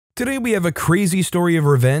Today we have a crazy story of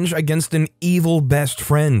revenge against an evil best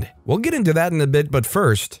friend. We'll get into that in a bit, but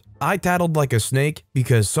first, I tattled like a snake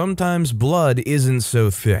because sometimes blood isn't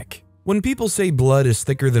so thick. When people say blood is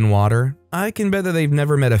thicker than water, I can bet that they've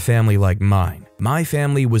never met a family like mine. My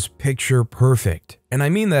family was picture perfect, and I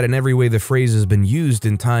mean that in every way the phrase has been used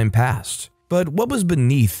in time past. But what was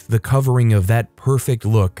beneath the covering of that perfect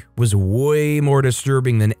look was way more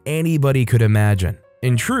disturbing than anybody could imagine.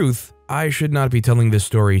 In truth, I should not be telling this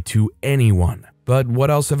story to anyone. But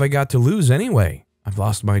what else have I got to lose anyway? I've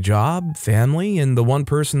lost my job, family, and the one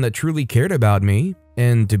person that truly cared about me.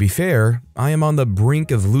 And to be fair, I am on the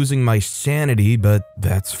brink of losing my sanity, but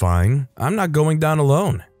that's fine. I'm not going down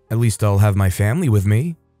alone. At least I'll have my family with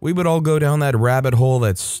me. We would all go down that rabbit hole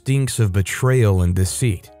that stinks of betrayal and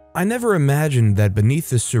deceit. I never imagined that beneath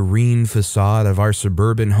the serene facade of our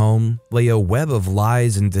suburban home lay a web of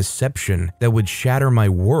lies and deception that would shatter my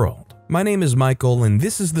world. My name is Michael, and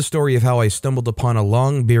this is the story of how I stumbled upon a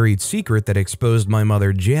long-buried secret that exposed my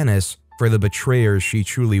mother Janice for the betrayer she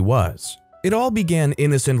truly was. It all began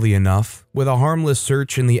innocently enough, with a harmless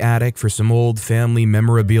search in the attic for some old family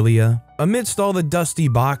memorabilia. Amidst all the dusty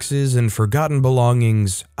boxes and forgotten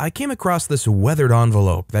belongings, I came across this weathered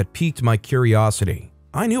envelope that piqued my curiosity.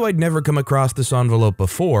 I knew I'd never come across this envelope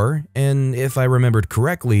before, and if I remembered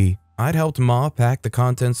correctly, I'd helped Ma pack the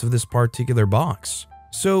contents of this particular box.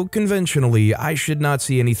 So conventionally, I should not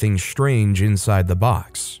see anything strange inside the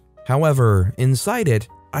box. However, inside it,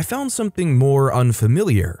 I found something more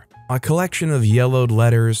unfamiliar. A collection of yellowed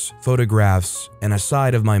letters, photographs, and a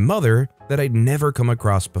side of my mother that I'd never come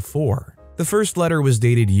across before. The first letter was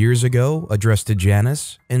dated years ago, addressed to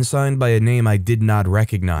Janice, and signed by a name I did not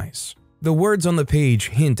recognize. The words on the page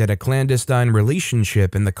hint at a clandestine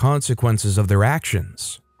relationship and the consequences of their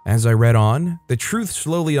actions. As I read on, the truth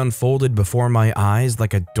slowly unfolded before my eyes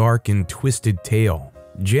like a dark and twisted tale.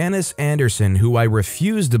 Janice Anderson, who I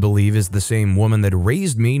refuse to believe is the same woman that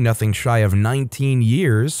raised me nothing shy of 19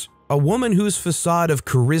 years, a woman whose facade of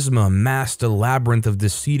charisma masked a labyrinth of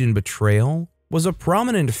deceit and betrayal, was a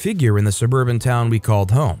prominent figure in the suburban town we called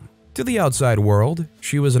home. To the outside world,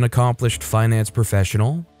 she was an accomplished finance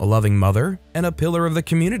professional, a loving mother, and a pillar of the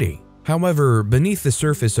community. However, beneath the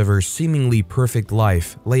surface of her seemingly perfect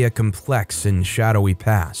life lay a complex and shadowy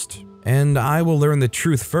past. And I will learn the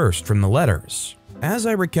truth first from the letters. As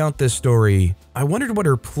I recount this story, I wondered what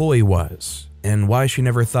her ploy was, and why she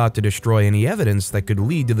never thought to destroy any evidence that could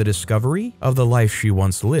lead to the discovery of the life she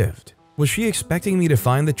once lived. Was she expecting me to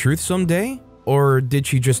find the truth someday? Or did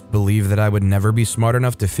she just believe that I would never be smart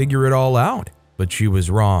enough to figure it all out? But she was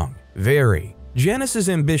wrong. Very. Janice's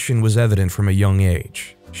ambition was evident from a young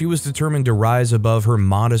age. She was determined to rise above her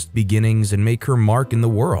modest beginnings and make her mark in the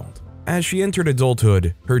world. As she entered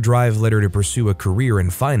adulthood, her drive led her to pursue a career in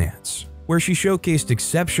finance, where she showcased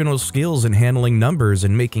exceptional skills in handling numbers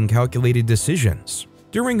and making calculated decisions.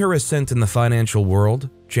 During her ascent in the financial world,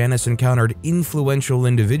 Janice encountered influential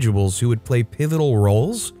individuals who would play pivotal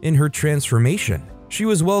roles in her transformation. She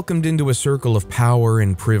was welcomed into a circle of power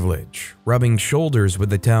and privilege, rubbing shoulders with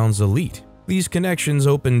the town's elite. These connections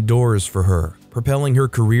opened doors for her, propelling her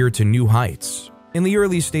career to new heights. In the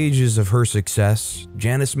early stages of her success,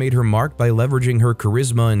 Janice made her mark by leveraging her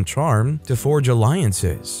charisma and charm to forge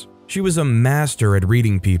alliances. She was a master at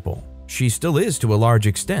reading people. She still is to a large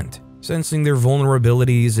extent, sensing their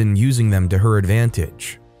vulnerabilities and using them to her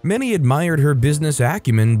advantage. Many admired her business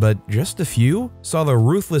acumen, but just a few saw the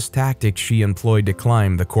ruthless tactics she employed to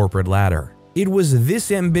climb the corporate ladder. It was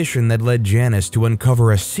this ambition that led Janice to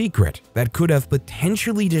uncover a secret that could have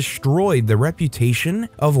potentially destroyed the reputation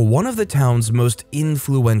of one of the town's most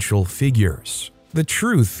influential figures. The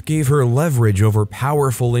truth gave her leverage over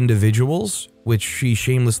powerful individuals, which she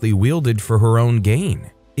shamelessly wielded for her own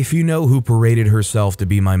gain. If you know who paraded herself to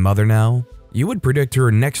be my mother now, you would predict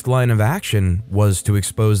her next line of action was to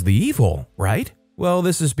expose the evil, right? Well,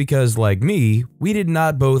 this is because, like me, we did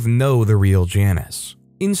not both know the real Janice.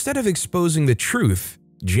 Instead of exposing the truth,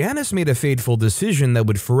 Janice made a fateful decision that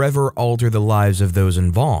would forever alter the lives of those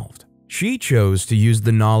involved. She chose to use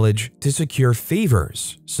the knowledge to secure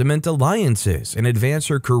favors, cement alliances, and advance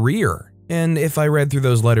her career. And if I read through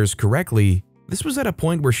those letters correctly, this was at a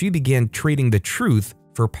point where she began trading the truth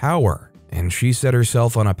for power. And she set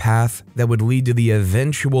herself on a path that would lead to the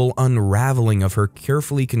eventual unraveling of her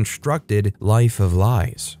carefully constructed life of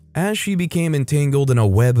lies. As she became entangled in a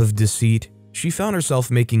web of deceit, she found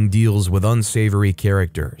herself making deals with unsavory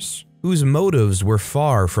characters, whose motives were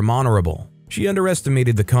far from honorable. She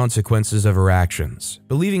underestimated the consequences of her actions,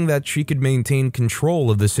 believing that she could maintain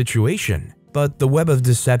control of the situation. But the web of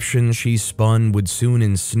deception she spun would soon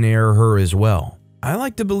ensnare her as well. I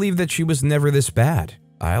like to believe that she was never this bad,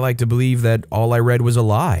 I like to believe that all I read was a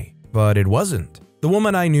lie, but it wasn't. The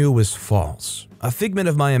woman I knew was false, a figment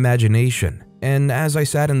of my imagination, and as I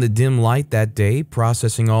sat in the dim light that day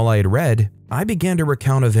processing all I had read, I began to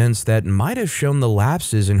recount events that might have shown the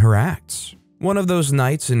lapses in her acts. One of those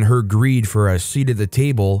nights in her greed for a seat at the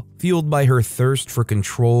table, fueled by her thirst for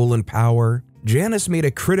control and power, Janice made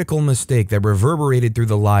a critical mistake that reverberated through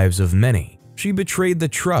the lives of many. She betrayed the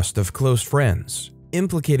trust of close friends,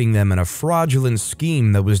 implicating them in a fraudulent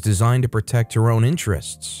scheme that was designed to protect her own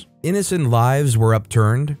interests. Innocent lives were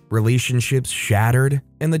upturned, relationships shattered,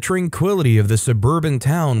 and the tranquility of the suburban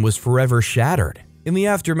town was forever shattered. In the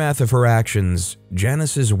aftermath of her actions,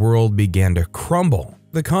 Janice's world began to crumble.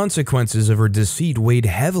 The consequences of her deceit weighed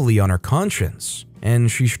heavily on her conscience,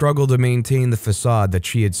 and she struggled to maintain the facade that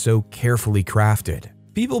she had so carefully crafted.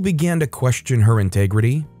 People began to question her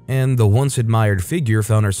integrity, and the once admired figure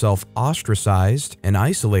found herself ostracized and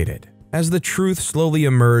isolated. As the truth slowly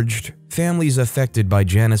emerged, families affected by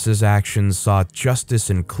Janice's actions sought justice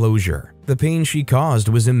and closure. The pain she caused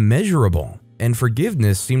was immeasurable, and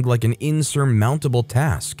forgiveness seemed like an insurmountable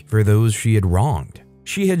task for those she had wronged.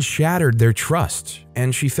 She had shattered their trust,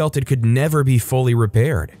 and she felt it could never be fully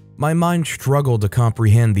repaired. My mind struggled to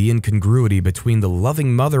comprehend the incongruity between the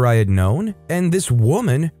loving mother I had known and this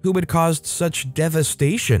woman who had caused such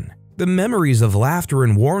devastation. The memories of laughter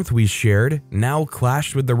and warmth we shared now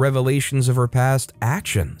clashed with the revelations of her past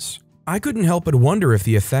actions. I couldn't help but wonder if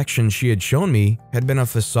the affection she had shown me had been a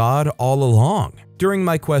facade all along. During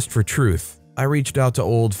my quest for truth, I reached out to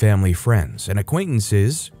old family friends and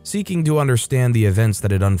acquaintances, seeking to understand the events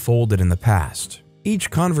that had unfolded in the past.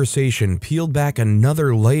 Each conversation peeled back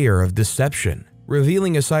another layer of deception,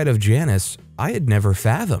 revealing a side of Janice I had never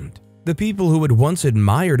fathomed. The people who had once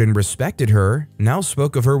admired and respected her now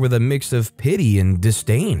spoke of her with a mix of pity and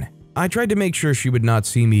disdain. I tried to make sure she would not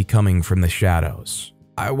see me coming from the shadows.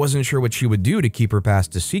 I wasn't sure what she would do to keep her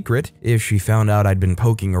past a secret if she found out I'd been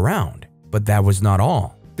poking around, but that was not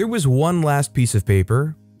all. There was one last piece of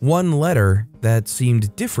paper, one letter that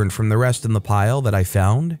seemed different from the rest in the pile that I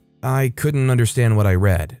found. I couldn't understand what I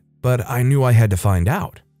read, but I knew I had to find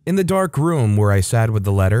out. In the dark room where I sat with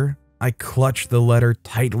the letter, I clutched the letter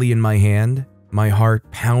tightly in my hand, my heart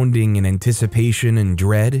pounding in anticipation and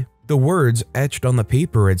dread. The words etched on the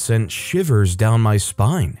paper had sent shivers down my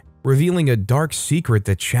spine, revealing a dark secret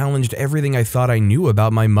that challenged everything I thought I knew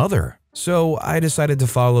about my mother. So I decided to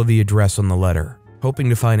follow the address on the letter, hoping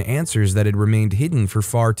to find answers that had remained hidden for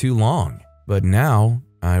far too long. But now,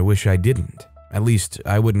 I wish I didn't. At least,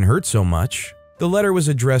 I wouldn't hurt so much. The letter was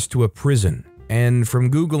addressed to a prison, and from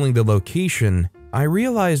Googling the location, I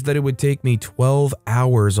realized that it would take me 12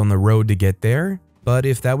 hours on the road to get there, but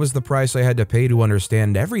if that was the price I had to pay to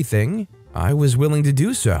understand everything, I was willing to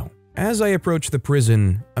do so. As I approached the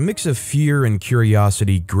prison, a mix of fear and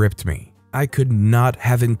curiosity gripped me. I could not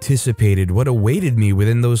have anticipated what awaited me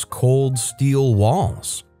within those cold steel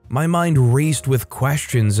walls. My mind raced with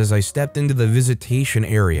questions as I stepped into the visitation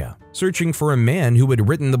area, searching for a man who had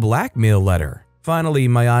written the blackmail letter. Finally,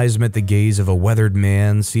 my eyes met the gaze of a weathered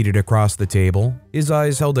man seated across the table. His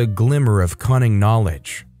eyes held a glimmer of cunning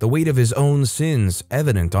knowledge, the weight of his own sins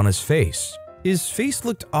evident on his face. His face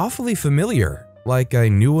looked awfully familiar, like I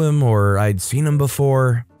knew him or I'd seen him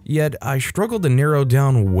before, yet I struggled to narrow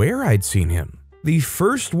down where I'd seen him. The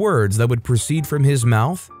first words that would proceed from his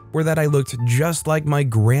mouth were that I looked just like my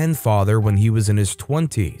grandfather when he was in his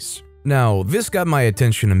 20s. Now, this got my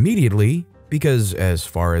attention immediately because, as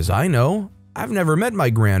far as I know, I've never met my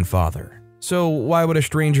grandfather. So why would a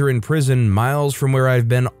stranger in prison miles from where I've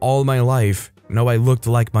been all my life know I looked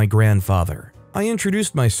like my grandfather? I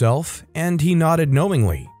introduced myself, and he nodded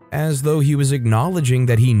knowingly, as though he was acknowledging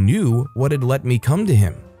that he knew what had let me come to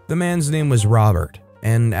him. The man's name was Robert,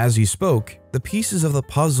 and as he spoke, the pieces of the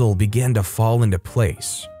puzzle began to fall into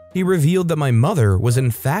place. He revealed that my mother was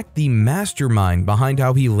in fact the mastermind behind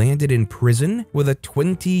how he landed in prison with a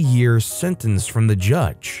 20-year sentence from the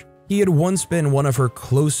judge. He had once been one of her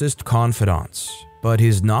closest confidants, but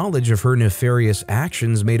his knowledge of her nefarious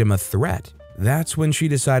actions made him a threat. That's when she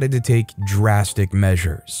decided to take drastic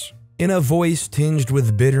measures. In a voice tinged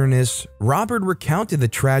with bitterness, Robert recounted the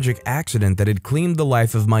tragic accident that had claimed the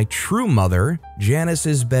life of my true mother,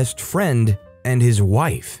 Janice's best friend, and his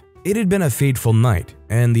wife. It had been a fateful night,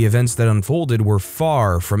 and the events that unfolded were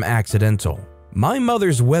far from accidental. My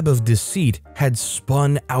mother's web of deceit had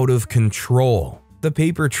spun out of control. The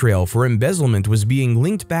paper trail for embezzlement was being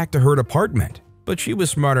linked back to her department, but she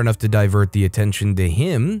was smart enough to divert the attention to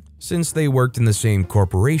him since they worked in the same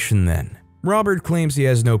corporation then. Robert claims he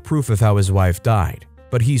has no proof of how his wife died,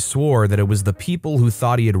 but he swore that it was the people who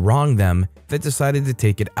thought he had wronged them that decided to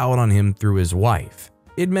take it out on him through his wife.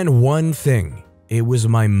 It meant one thing. It was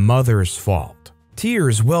my mother's fault.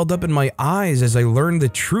 Tears welled up in my eyes as I learned the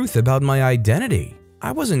truth about my identity.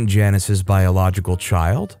 I wasn't Janice's biological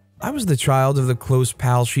child. I was the child of the close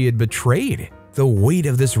pal she had betrayed. The weight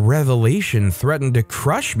of this revelation threatened to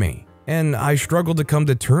crush me, and I struggled to come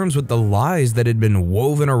to terms with the lies that had been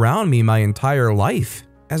woven around me my entire life.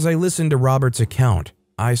 As I listened to Robert's account,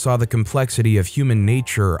 I saw the complexity of human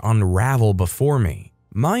nature unravel before me.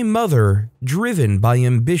 My mother, driven by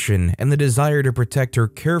ambition and the desire to protect her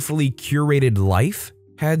carefully curated life,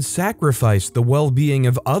 had sacrificed the well-being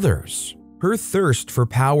of others. Her thirst for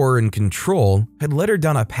power and control had led her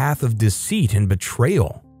down a path of deceit and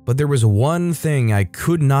betrayal. But there was one thing I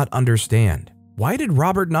could not understand. Why did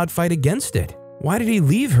Robert not fight against it? Why did he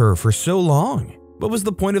leave her for so long? What was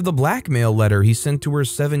the point of the blackmail letter he sent to her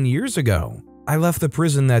 7 years ago? I left the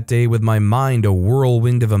prison that day with my mind a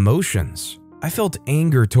whirlwind of emotions. I felt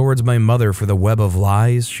anger towards my mother for the web of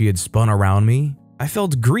lies she had spun around me. I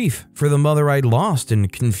felt grief for the mother I'd lost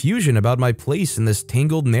and confusion about my place in this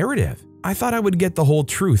tangled narrative. I thought I would get the whole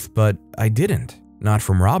truth, but I didn't. Not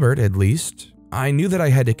from Robert, at least. I knew that I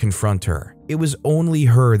had to confront her. It was only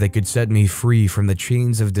her that could set me free from the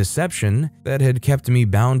chains of deception that had kept me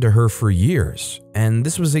bound to her for years, and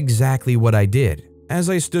this was exactly what I did. As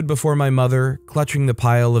I stood before my mother, clutching the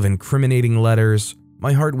pile of incriminating letters,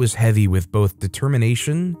 my heart was heavy with both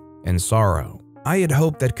determination and sorrow. I had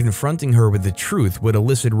hoped that confronting her with the truth would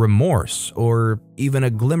elicit remorse or even a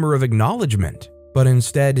glimmer of acknowledgement, but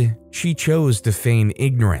instead, she chose to feign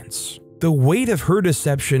ignorance. The weight of her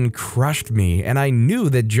deception crushed me, and I knew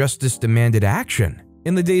that justice demanded action.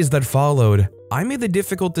 In the days that followed, I made the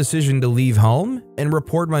difficult decision to leave home and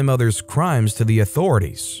report my mother's crimes to the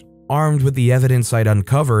authorities. Armed with the evidence I'd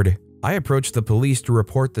uncovered, I approached the police to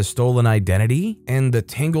report the stolen identity and the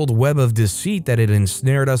tangled web of deceit that had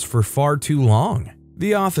ensnared us for far too long.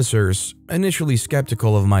 The officers, initially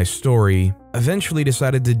skeptical of my story, eventually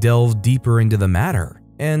decided to delve deeper into the matter.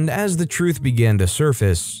 And as the truth began to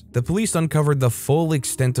surface, the police uncovered the full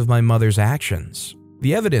extent of my mother's actions.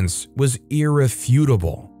 The evidence was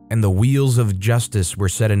irrefutable, and the wheels of justice were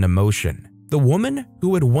set into motion. The woman,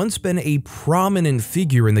 who had once been a prominent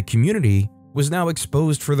figure in the community, was now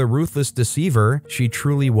exposed for the ruthless deceiver she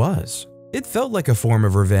truly was. It felt like a form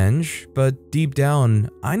of revenge, but deep down,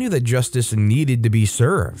 I knew that justice needed to be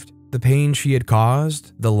served. The pain she had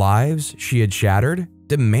caused, the lives she had shattered,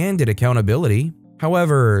 demanded accountability.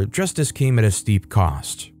 However, justice came at a steep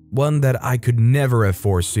cost, one that I could never have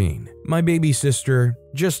foreseen. My baby sister,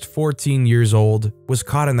 just 14 years old, was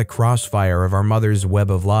caught in the crossfire of our mother's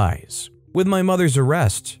web of lies. With my mother's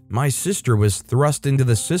arrest, my sister was thrust into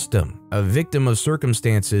the system, a victim of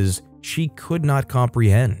circumstances she could not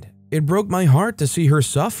comprehend. It broke my heart to see her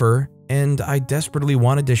suffer, and I desperately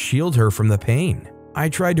wanted to shield her from the pain. I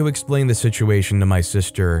tried to explain the situation to my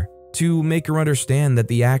sister, to make her understand that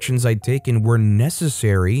the actions I'd taken were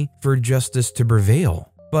necessary for justice to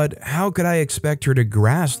prevail. But how could I expect her to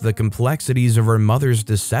grasp the complexities of her mother's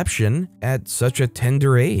deception at such a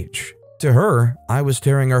tender age? To her, I was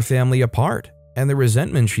tearing our family apart, and the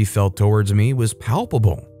resentment she felt towards me was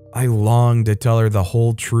palpable. I longed to tell her the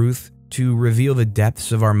whole truth, to reveal the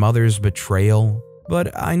depths of our mother's betrayal,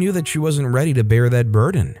 but I knew that she wasn't ready to bear that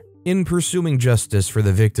burden. In pursuing justice for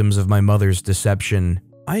the victims of my mother's deception,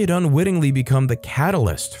 I had unwittingly become the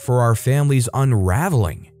catalyst for our family's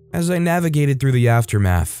unraveling. As I navigated through the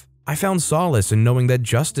aftermath, I found solace in knowing that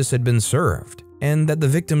justice had been served, and that the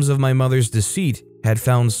victims of my mother's deceit had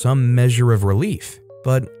found some measure of relief.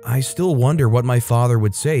 But I still wonder what my father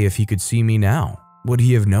would say if he could see me now. Would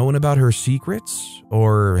he have known about her secrets?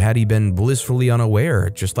 Or had he been blissfully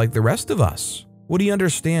unaware, just like the rest of us? Would he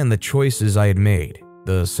understand the choices I had made,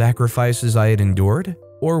 the sacrifices I had endured?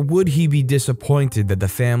 Or would he be disappointed that the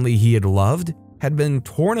family he had loved had been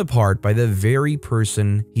torn apart by the very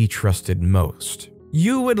person he trusted most?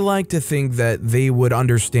 You would like to think that they would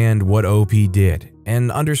understand what OP did,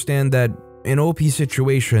 and understand that in OP's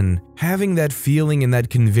situation, having that feeling and that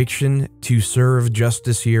conviction to serve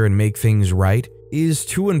justice here and make things right is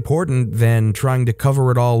too important than trying to cover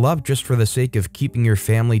it all up just for the sake of keeping your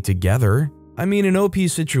family together. I mean, in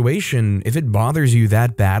OP's situation, if it bothers you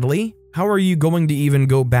that badly, how are you going to even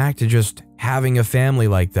go back to just having a family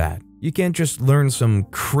like that? You can't just learn some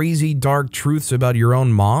crazy dark truths about your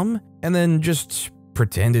own mom and then just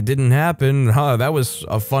pretend it didn't happen. That was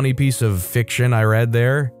a funny piece of fiction I read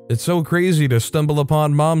there. It's so crazy to stumble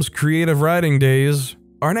upon mom's creative writing days.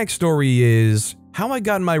 Our next story is how I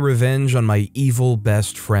got my revenge on my evil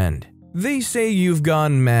best friend. They say you've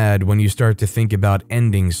gone mad when you start to think about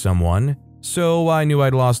ending someone. So I knew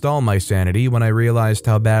I'd lost all my sanity when I realized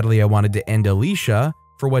how badly I wanted to end Alicia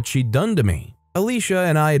for what she'd done to me. Alicia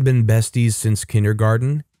and I had been besties since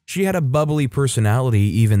kindergarten. She had a bubbly personality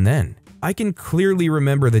even then. I can clearly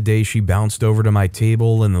remember the day she bounced over to my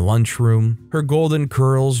table in the lunchroom, her golden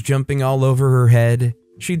curls jumping all over her head.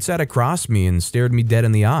 She'd sat across me and stared me dead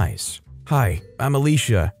in the eyes. "Hi, I'm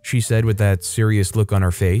Alicia," she said with that serious look on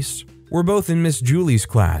her face. "We're both in Miss Julie's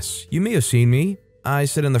class. You may have seen me. I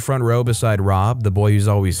sit in the front row beside Rob, the boy who's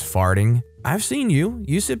always farting. I've seen you.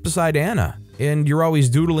 You sit beside Anna, and you're always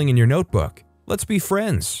doodling in your notebook. Let's be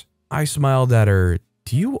friends." I smiled at her.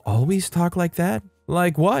 "Do you always talk like that?"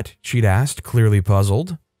 "Like what?" she'd asked, clearly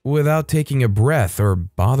puzzled. Without taking a breath or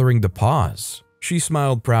bothering to pause, she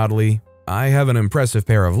smiled proudly. "I have an impressive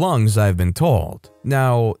pair of lungs, I've been told.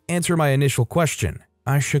 Now, answer my initial question."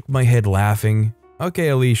 I shook my head laughing. "Okay,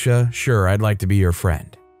 Alicia, sure, I'd like to be your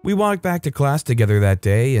friend." We walked back to class together that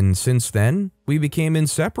day, and since then, we became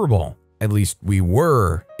inseparable. At least we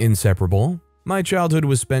were inseparable. My childhood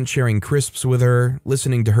was spent sharing crisps with her,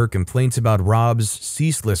 listening to her complaints about Rob's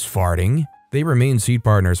ceaseless farting. They remained seat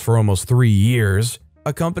partners for almost 3 years,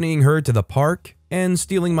 accompanying her to the park, and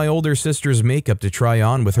stealing my older sister's makeup to try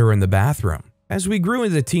on with her in the bathroom. As we grew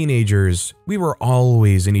into teenagers, we were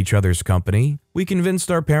always in each other's company. We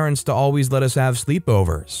convinced our parents to always let us have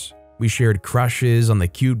sleepovers. We shared crushes on the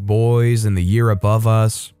cute boys in the year above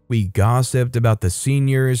us. We gossiped about the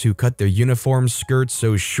seniors who cut their uniform skirts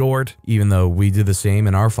so short, even though we did the same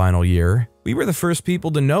in our final year. We were the first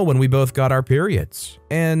people to know when we both got our periods.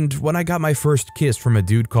 And when I got my first kiss from a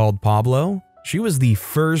dude called Pablo, she was the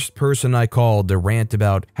first person I called to rant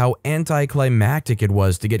about how anticlimactic it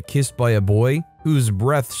was to get kissed by a boy whose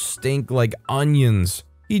breath stank like onions.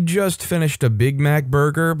 He just finished a Big Mac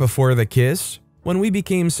burger before the kiss. When we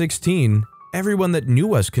became 16, everyone that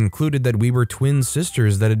knew us concluded that we were twin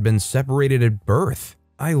sisters that had been separated at birth.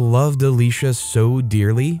 I loved Alicia so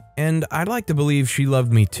dearly, and I'd like to believe she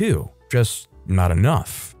loved me too, just not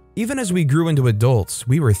enough. Even as we grew into adults,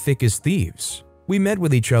 we were thick as thieves. We met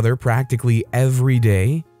with each other practically every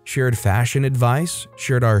day, shared fashion advice,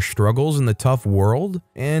 shared our struggles in the tough world,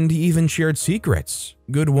 and even shared secrets,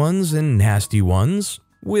 good ones and nasty ones,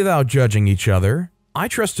 without judging each other. I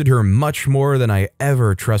trusted her much more than I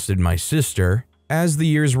ever trusted my sister. As the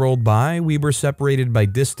years rolled by, we were separated by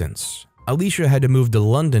distance. Alicia had to move to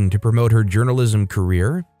London to promote her journalism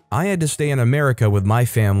career. I had to stay in America with my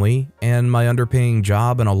family and my underpaying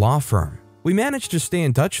job in a law firm. We managed to stay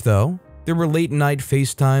in touch though. There were late-night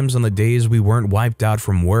FaceTimes on the days we weren't wiped out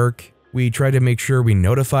from work. We tried to make sure we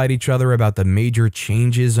notified each other about the major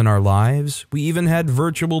changes in our lives. We even had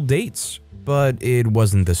virtual dates, but it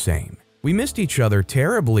wasn't the same. We missed each other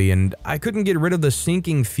terribly, and I couldn't get rid of the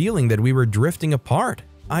sinking feeling that we were drifting apart.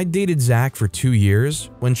 I dated Zach for 2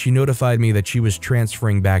 years when she notified me that she was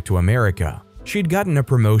transferring back to America. She'd gotten a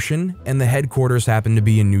promotion, and the headquarters happened to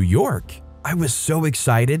be in New York. I was so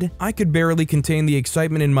excited, I could barely contain the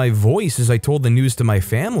excitement in my voice as I told the news to my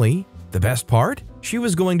family. The best part? She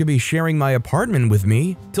was going to be sharing my apartment with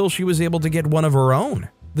me till she was able to get one of her own.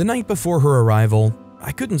 The night before her arrival,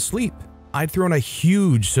 I couldn't sleep. I'd thrown a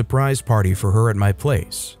huge surprise party for her at my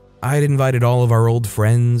place. I'd invited all of our old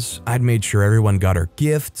friends, I'd made sure everyone got her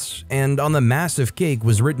gifts, and on the massive cake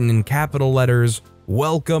was written in capital letters,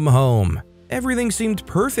 "Welcome home." Everything seemed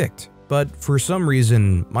perfect, but for some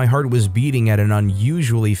reason, my heart was beating at an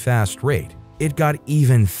unusually fast rate. It got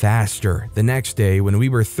even faster the next day when we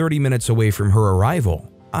were 30 minutes away from her arrival.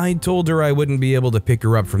 I'd told her I wouldn't be able to pick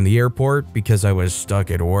her up from the airport because I was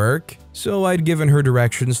stuck at work, so I'd given her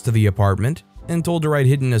directions to the apartment and told her I'd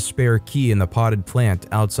hidden a spare key in the potted plant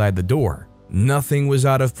outside the door. Nothing was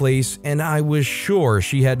out of place, and I was sure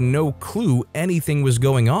she had no clue anything was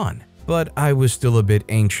going on, but I was still a bit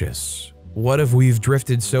anxious. What if we've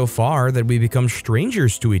drifted so far that we become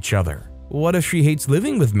strangers to each other? What if she hates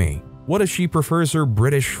living with me? What if she prefers her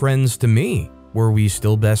British friends to me? Were we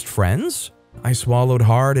still best friends? I swallowed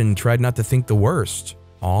hard and tried not to think the worst.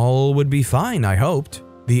 All would be fine, I hoped.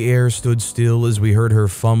 The air stood still as we heard her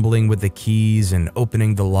fumbling with the keys and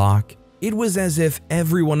opening the lock. It was as if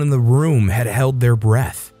everyone in the room had held their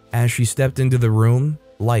breath. As she stepped into the room,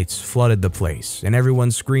 lights flooded the place and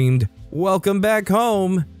everyone screamed, "Welcome back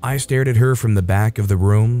home!" I stared at her from the back of the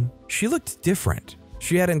room. She looked different.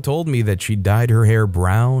 She hadn't told me that she'd dyed her hair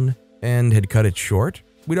brown and had cut it short.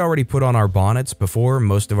 We'd already put on our bonnets before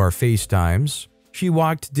most of our FaceTimes. She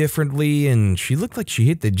walked differently and she looked like she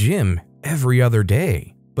hit the gym every other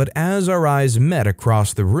day. But as our eyes met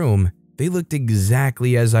across the room, they looked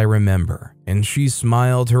exactly as I remember, and she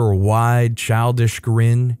smiled her wide, childish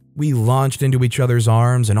grin. We launched into each other's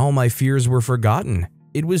arms and all my fears were forgotten.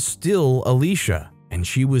 It was still Alicia, and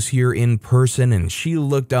she was here in person and she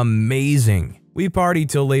looked amazing. We partied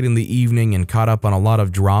till late in the evening and caught up on a lot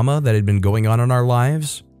of drama that had been going on in our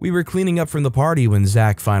lives. We were cleaning up from the party when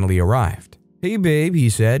Zach finally arrived. "Hey babe," he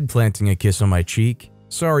said, planting a kiss on my cheek.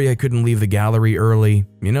 "Sorry I couldn't leave the gallery early.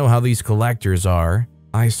 You know how these collectors are."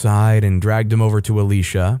 I sighed and dragged him over to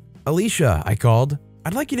Alicia. "Alicia," I called,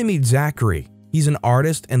 "I'd like you to meet Zachary. He's an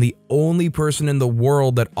artist and the only person in the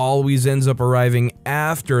world that always ends up arriving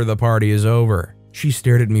after the party is over." She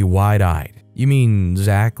stared at me wide-eyed. "You mean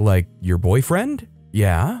Zach, like your boyfriend?"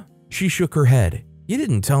 "Yeah." She shook her head. "You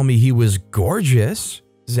didn't tell me he was gorgeous."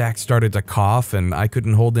 Zach started to cough and I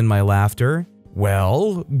couldn't hold in my laughter.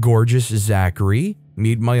 "Well, gorgeous Zachary,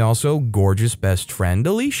 meet my also gorgeous best friend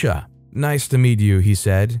Alicia." "Nice to meet you," he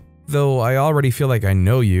said. "Though I already feel like I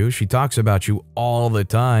know you. She talks about you all the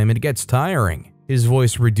time. It gets tiring." His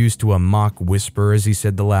voice reduced to a mock whisper as he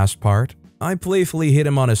said the last part. I playfully hit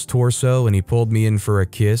him on his torso and he pulled me in for a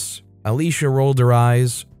kiss. Alicia rolled her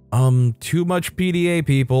eyes. Too much PDA,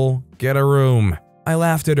 people. Get a room." I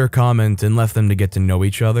laughed at her comment and left them to get to know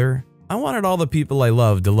each other. I wanted all the people I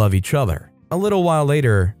loved to love each other. A little while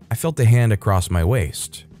later, I felt a hand across my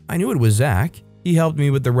waist. I knew it was Zach. He helped me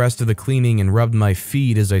with the rest of the cleaning and rubbed my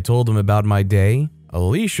feet as I told him about my day.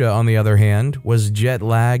 Alicia, on the other hand, was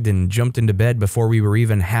jet-lagged and jumped into bed before we were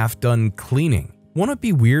even half done cleaning. "Won't it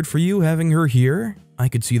be weird for you having her here?" I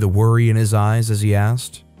could see the worry in his eyes as he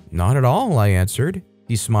asked. "Not at all," I answered.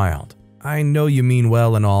 He smiled. "I know you mean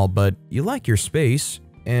well and all, but you like your space,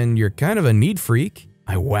 and you're kind of a neat freak."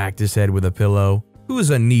 I whacked his head with a pillow. "Who's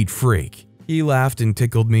a neat freak?" He laughed and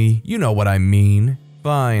tickled me. "You know what I mean."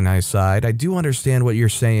 "Fine," I sighed. "I do understand what you're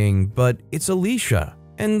saying, but it's Alicia,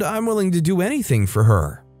 and I'm willing to do anything for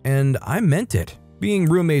her." And I meant it. Being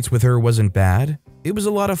roommates with her wasn't bad. It was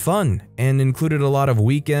a lot of fun, and included a lot of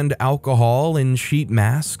weekend alcohol and sheet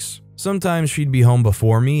masks. Sometimes she'd be home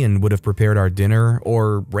before me and would have prepared our dinner,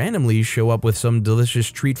 or randomly show up with some delicious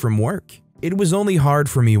treat from work. It was only hard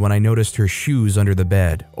for me when I noticed her shoes under the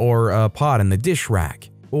bed, or a pot in the dish rack,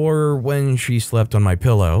 or when she slept on my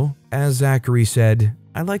pillow. As Zachary said,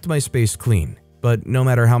 I liked my space clean, but no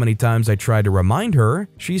matter how many times I tried to remind her,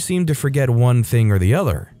 she seemed to forget one thing or the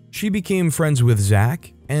other. She became friends with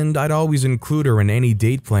Zach, and I'd always include her in any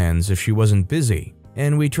date plans if she wasn't busy,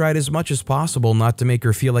 and we tried as much as possible not to make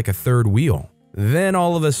her feel like a third wheel. Then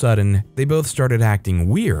all of a sudden, they both started acting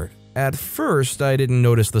weird. At first, I didn't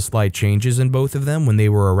notice the slight changes in both of them when they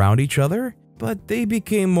were around each other, but they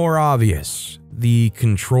became more obvious. The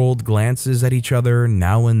controlled glances at each other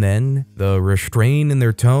now and then, the restraint in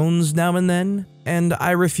their tones now and then, and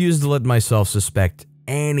I refused to let myself suspect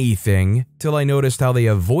anything till I noticed how they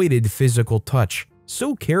avoided physical touch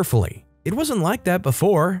so carefully. It wasn't like that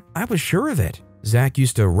before, I was sure of it. Zach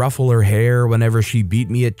used to ruffle her hair whenever she beat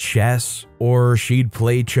me at chess, or she'd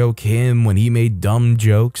play choke him when he made dumb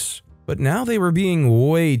jokes. But now they were being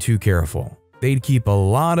way too careful. They'd keep a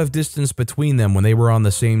lot of distance between them when they were on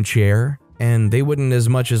the same chair, and they wouldn't as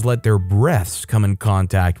much as let their breaths come in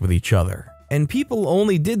contact with each other. And people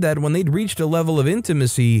only did that when they'd reached a level of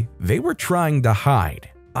intimacy they were trying to hide.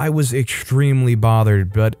 I was extremely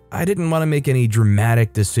bothered, but I didn't want to make any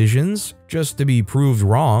dramatic decisions just to be proved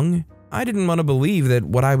wrong. I didn't want to believe that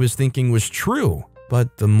what I was thinking was true,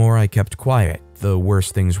 but the more I kept quiet, the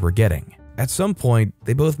worse things were getting. At some point,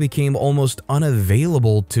 they both became almost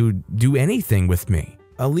unavailable to do anything with me.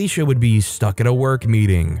 Alicia would be stuck at a work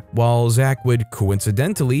meeting, while Zach would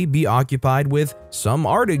coincidentally be occupied with some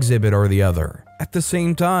art exhibit or the other. At the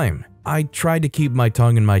same time, I tried to keep my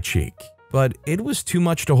tongue in my cheek, but it was too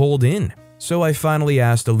much to hold in. So I finally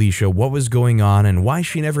asked Alicia what was going on and why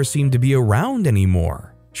she never seemed to be around anymore.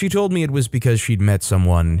 She told me it was because she'd met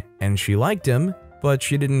someone and she liked him, but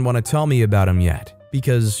she didn't want to tell me about him yet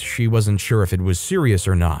because she wasn't sure if it was serious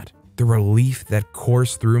or not. The relief that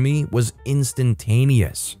coursed through me was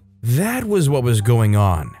instantaneous. That was what was going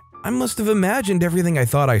on. I must have imagined everything I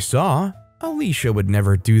thought I saw. Alicia would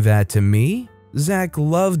never do that to me. Zach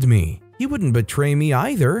loved me. He wouldn't betray me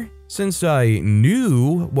either. Since I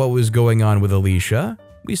knew what was going on with Alicia,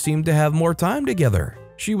 we seemed to have more time together.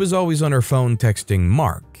 She was always on her phone texting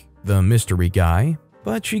Mark, the mystery guy,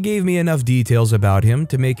 but she gave me enough details about him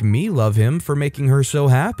to make me love him for making her so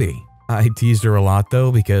happy. I teased her a lot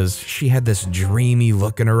though because she had this dreamy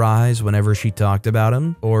look in her eyes whenever she talked about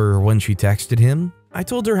him or when she texted him. I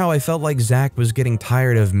told her how I felt like Zach was getting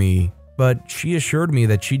tired of me, but she assured me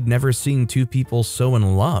that she'd never seen two people so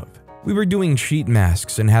in love. We were doing sheet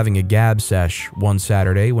masks and having a gab sesh one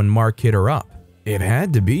Saturday when Mark hit her up. It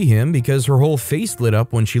had to be him because her whole face lit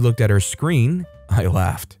up when she looked at her screen. I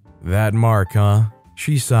laughed. "That Mark, huh?"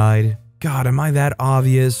 She sighed. "God, am I that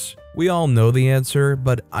obvious?" We all know the answer,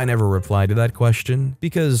 but I never replied to that question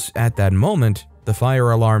because at that moment, the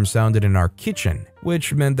fire alarm sounded in our kitchen,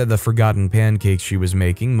 which meant that the forgotten pancakes she was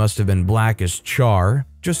making must have been black as char.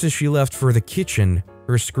 Just as she left for the kitchen,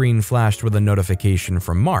 her screen flashed with a notification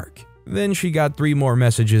from Mark. Then she got 3 more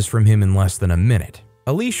messages from him in less than a minute.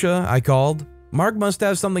 "Alicia," I called. "Mark must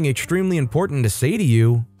have something extremely important to say to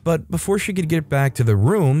you." But before she could get back to the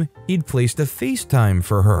room, he'd placed a FaceTime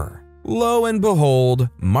for her. Lo and behold,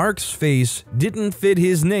 Mark's face didn't fit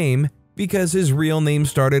his name because his real name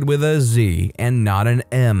started with a Z and not an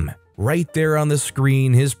M. Right there on the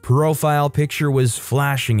screen, his profile picture was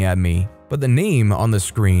flashing at me, but the name on the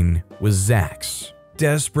screen was Zach's.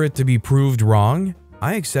 Desperate to be proved wrong,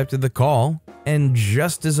 I accepted the call, and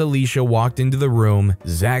just as Alicia walked into the room,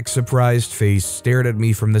 Zach's surprised face stared at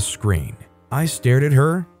me from the screen. I stared at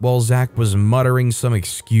her while Zach was muttering some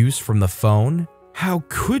excuse from the phone. "How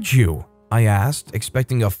could you?" I asked,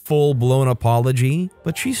 expecting a full-blown apology,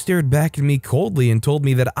 but she stared back at me coldly and told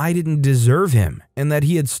me that I didn't deserve him and that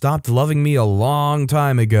he had stopped loving me a long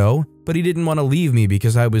time ago, but he didn't want to leave me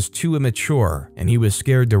because I was too immature and he was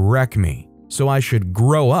scared to wreck me. So I should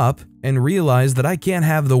grow up and realize that I can't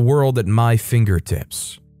have the world at my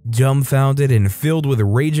fingertips. Dumbfounded and filled with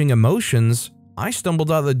raging emotions, I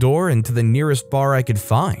stumbled out the door and to the nearest bar I could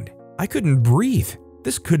find. I couldn't breathe.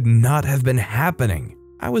 This could not have been happening.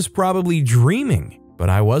 I was probably dreaming, but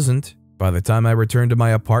I wasn't. By the time I returned to my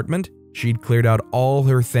apartment, she'd cleared out all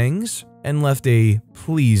her things and left a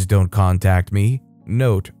 "please don't contact me"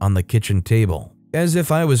 note on the kitchen table. As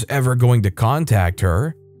if I was ever going to contact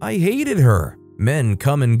her. I hated her. Men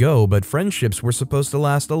come and go, but friendships were supposed to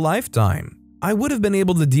last a lifetime. I would have been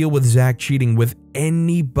able to deal with Zach cheating with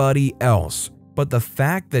anybody else, but the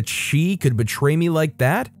fact that she could betray me like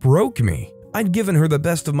that broke me. I'd given her the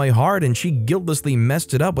best of my heart and she guiltlessly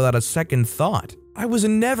messed it up without a second thought. I was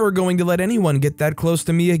never going to let anyone get that close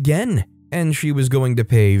to me again, and she was going to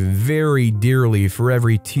pay very dearly for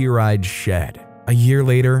every tear I'd shed. A year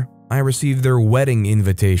later, I received their wedding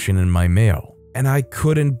invitation in my mail, and I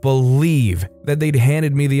couldn't believe that they'd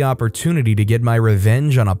handed me the opportunity to get my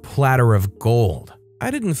revenge on a platter of gold.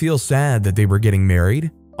 I didn't feel sad that they were getting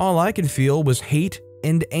married. All I could feel was hate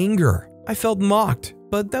and anger. I felt mocked,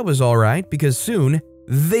 but that was alright because soon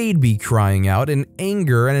they'd be crying out in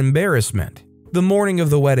anger and embarrassment. The morning of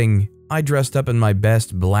the wedding, I dressed up in my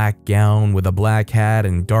best black gown with a black hat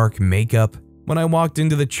and dark makeup. When I walked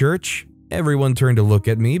into the church, everyone turned to look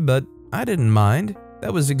at me, but I didn't mind.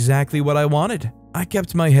 That was exactly what I wanted. I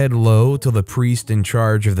kept my head low till the priest in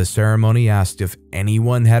charge of the ceremony asked if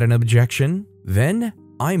anyone had an objection. Then,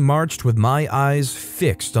 I marched with my eyes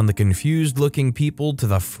fixed on the confused-looking people to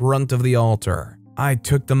the front of the altar. I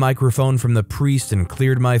took the microphone from the priest and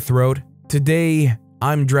cleared my throat. "Today,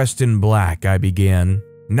 I'm dressed in black," I began.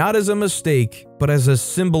 Not as a mistake, but as a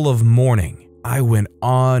symbol of mourning. I went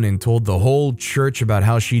on and told the whole church about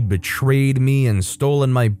how she'd betrayed me and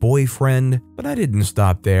stolen my boyfriend, but I didn't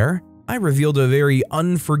stop there. I revealed a very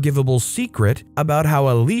unforgivable secret about how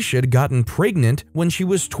Alicia had gotten pregnant when she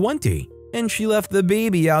was 20, and she left the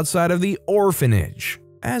baby outside of the orphanage.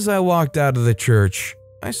 As I walked out of the church,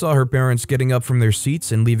 I saw her parents getting up from their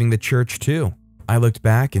seats and leaving the church too. I looked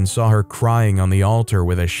back and saw her crying on the altar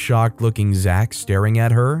with a shocked-looking Zach staring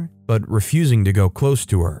at her, but refusing to go close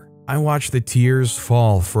to her. I watched the tears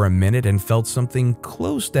fall for a minute and felt something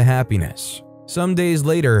close to happiness. Some days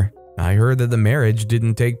later, I heard that the marriage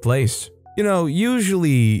didn't take place. You know,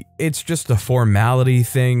 usually it's just a formality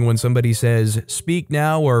thing when somebody says, "speak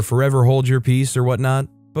now or forever hold your peace" or whatnot.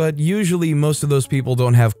 But usually most of those people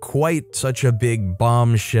don't have quite such a big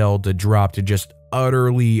bombshell to drop to just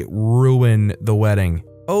utterly ruin the wedding.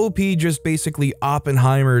 OP just basically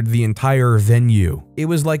Oppenheimered the entire venue. It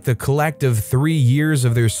was like the collective 3 years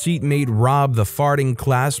of their seatmate Rob, the farting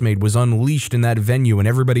classmate, was unleashed in that venue and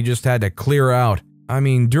everybody just had to clear out. I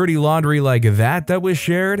mean, dirty laundry like that was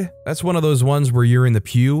shared? That's one of those ones where you're in the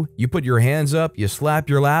pew, you put your hands up, you slap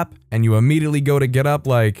your lap, and you immediately go to get up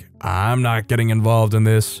like, "I'm not getting involved in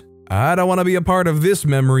this. I don't want to be a part of this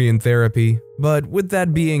memory in therapy." But with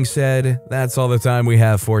that being said, that's all the time we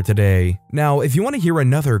have for today. Now, if you want to hear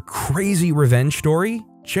another crazy revenge story,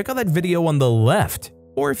 check out that video on the left.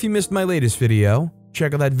 Or if you missed my latest video,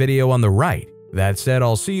 check out that video on the right. That said,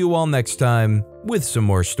 I'll see you all next time with some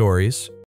more stories.